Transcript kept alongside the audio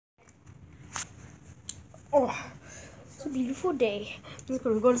Oh, it's a beautiful day. I'm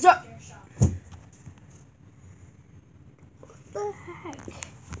gonna go to the... What the heck?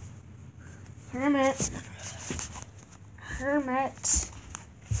 Kermit.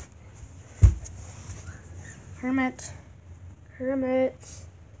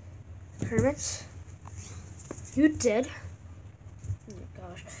 You did? Oh my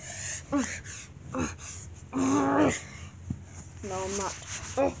gosh. No, I'm not.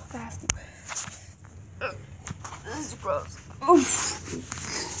 Oh, this is gross.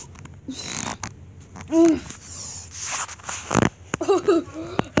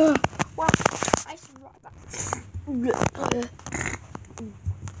 Wow, I should ride that.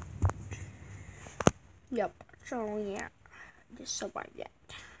 Yep. So yeah, just so I get.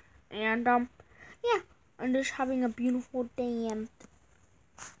 And yeah, I'm just having a beautiful day and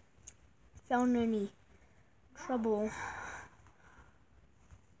found any trouble.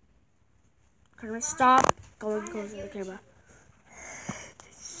 Can I stop? Go to the camera.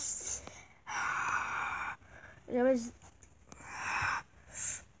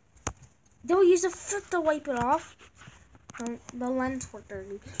 They'll use a foot to wipe it off. The lens were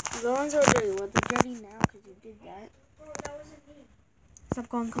dirty. The lens are dirty. Well, they're dirty now because you did that. Bro, that wasn't me. Stop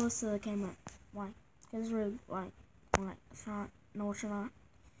going close to the camera. Why? Because it's rude. Why? It's not. No, it's not.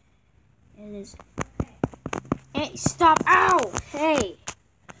 It is. Hey, stop! Ow! Hey!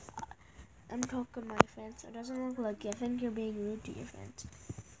 I'm talking my fence. It doesn't look like you. I think you're being rude to your fence.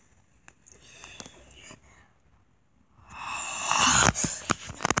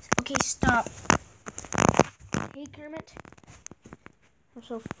 Okay, stop. Hey, Kermit. I'm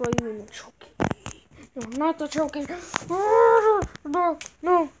so throw you in the choking. No, not the choking.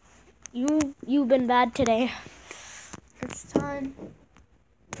 No. You've been bad today. It's time.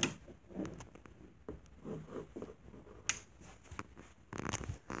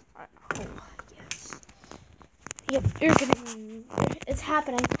 Yep, you're getting. It's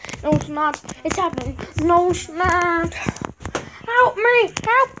happening. No, it's not. It's happening. No, it's not. Help me!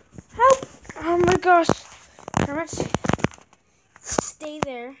 Help! Oh my gosh. Kermit, stay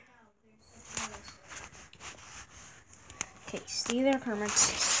there. Okay, stay there, Kermit.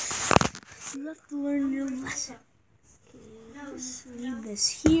 You have to learn your lesson. Okay, just leave this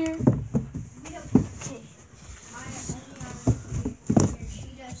here. Okay.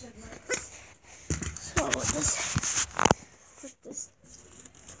 So just put this.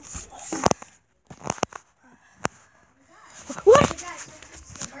 What?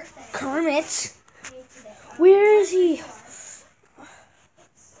 Kermit? Where is he?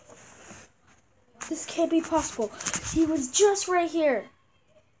 This can't be possible. He was just right here.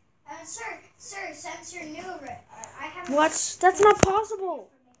 Sir, since you're new, I have. What? That's not possible.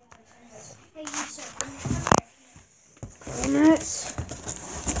 Hey, you, sir. Kermit. Sir.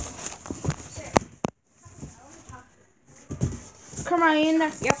 Kermit, are you in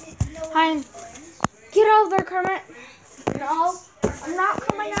there? Yep. Hi. Get out there, Kermit. No, I'm not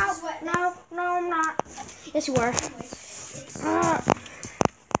coming out. No, I'm not. Yes, you are.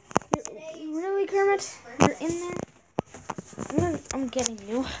 Really, Kermit? You're in there? I'm getting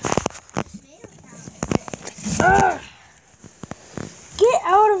you. Get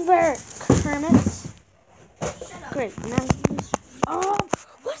out of there, Kermit. Great. Now he's...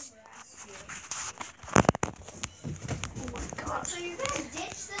 what? Oh my gosh. So you're gonna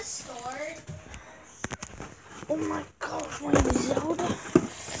ditch the store? Oh my gosh, my Zelda.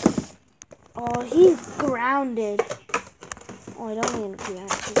 Oh, he's grounded. Oh, I don't mean to be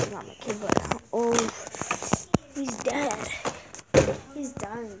honest, he's not my kid, but he's dead. He's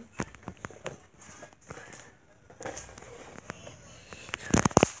done.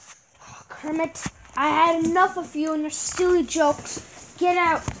 Oh, Kermit, I had enough of you and your silly jokes. Get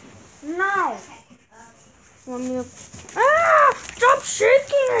out. Now. Want me to... Stop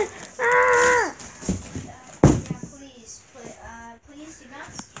shaking it! Please do not.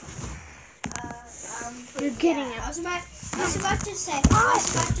 You're getting it. I was about to say.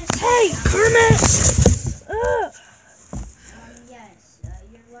 Hey, Kermit! Yes,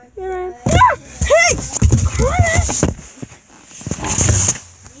 you're like. Hey, Kermit!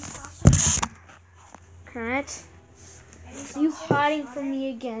 Kermit, are you hiding from me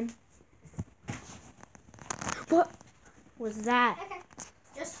again? What was that? Okay,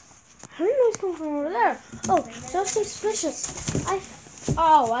 just. How did noise come from over there? Oh, so suspicious.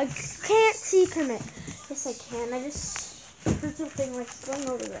 I can't see Kermit. Yes, I can. I just heard something like going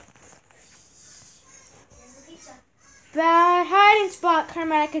over there. Here's the pizza. Bad hiding spot,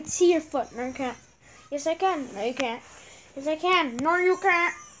 Kermit. I could see your foot. No, you can't. Yes, I can. No, you can't. Yes, I can. No, you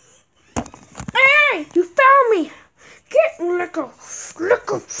can't. Hey, you found me. Get little.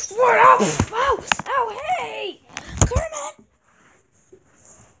 What up? Ow, ow. Ow! Hey! Kermit!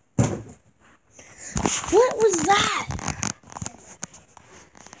 What was that?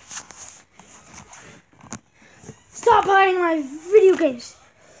 Stop hiding my video games!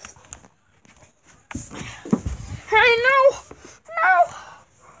 Hey, no! No!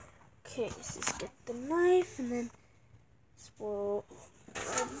 Okay, let's just get the knife and then this will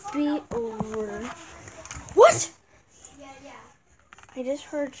be over. What? Yeah. I just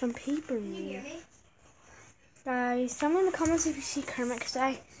heard some paper Can you hear move. me? Guys, tell me in the comments if you see Kermit, because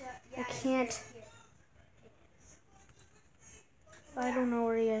I can't. Here. I don't know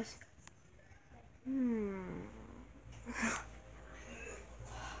where he is.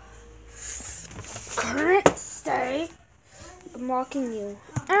 Kermit, stay. I'm locking you.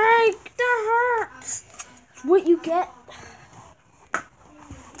 Hey, that hurts. What you get?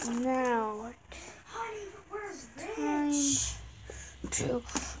 Now, Honey, we're time rich. to.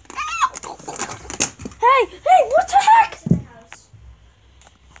 Hey, what the heck? In the house.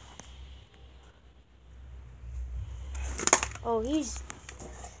 Oh, he's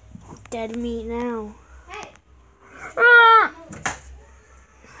dead meat now. Hey, Ah!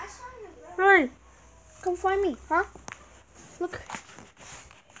 I saw you. Hey, come find me, huh? Look.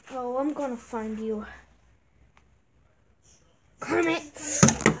 Oh, I'm gonna find you. Kermit.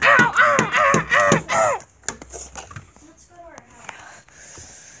 Ow! Let's go to our house.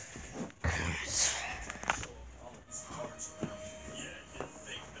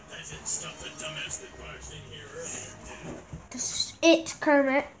 This is it,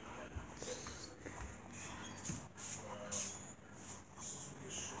 Kermit.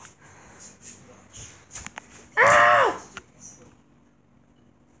 Ah!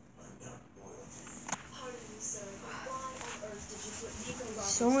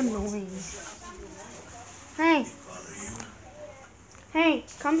 So annoying. Hey,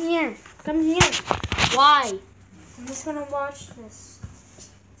 come here. Why? I'm just gonna watch this.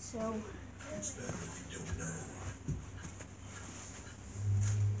 So.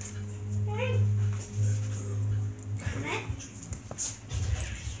 Hey. Kermit.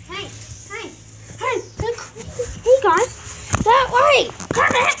 Hey guys. That way.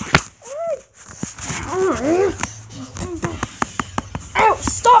 Kermit. Ow,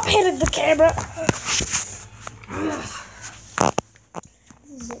 stop hitting the camera.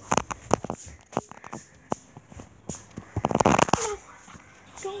 This is it.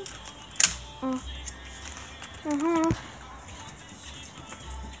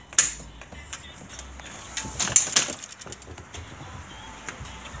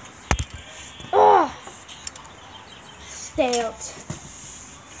 Stay out.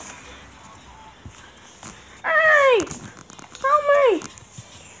 Hey! Help me!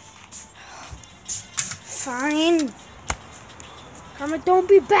 Fine. Kermit, don't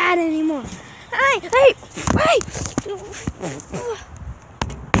be bad anymore. Hey!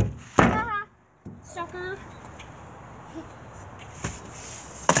 Sucker.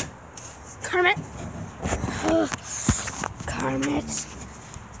 Kermit. Kermit.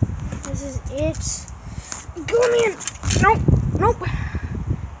 This is it. Go in. Nope.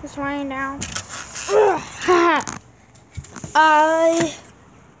 Just lying down.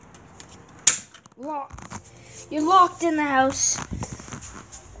 You're locked in the house.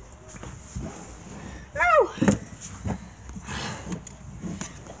 No.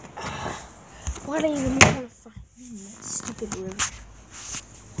 Why do you even want to find me in that stupid room?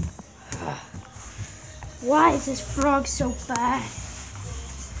 Why is this frog so bad?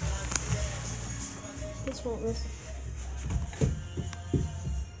 This won't listen.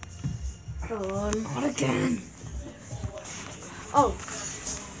 Oh, not again. Oh.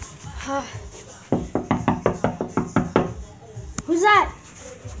 Who's that?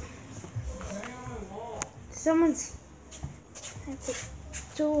 Someone's at the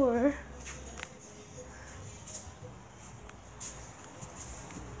door.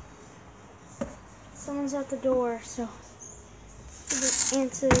 Someone's at the door, so let's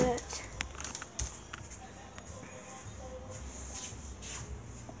answer that.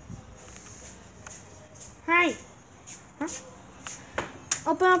 Hey! Huh?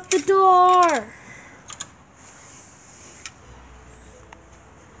 Open up the door!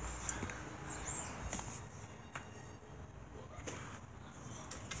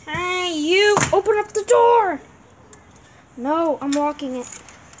 Hey, you! Open up the door! No, I'm locking it.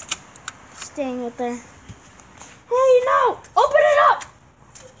 Staying out there. Hey, no! Open it up!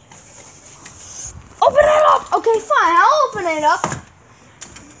 Open it up! Okay, fine, I'll open it up.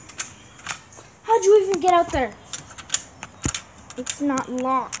 How'd you even get out there? It's not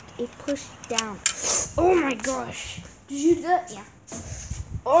locked. It pushed down. Oh my gosh. Did you do that? Yeah.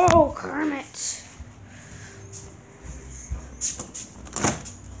 Oh, Kermit.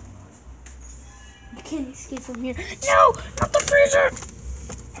 from here. No, not the freezer.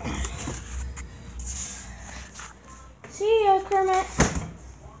 See ya, Kermit.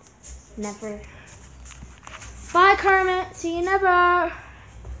 Never. Bye, Kermit. See you never.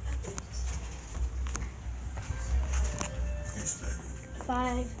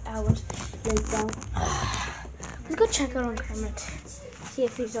 5 hours later. Let's go check out on Kermit. See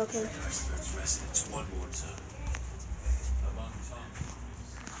if he's okay.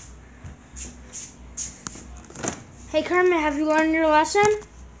 Hey Kermit, have you learned your lesson?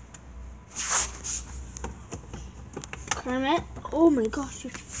 Kermit? Oh my gosh,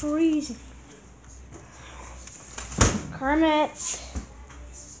 you're freezing. Kermit.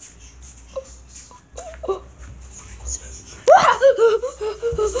 Cold,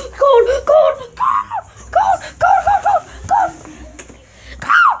 cold, cold, cold, cold, cold, cold, cold.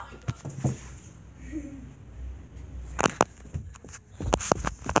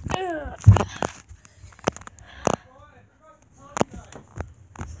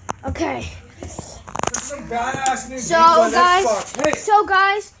 Okay. So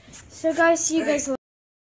guys, see you guys later.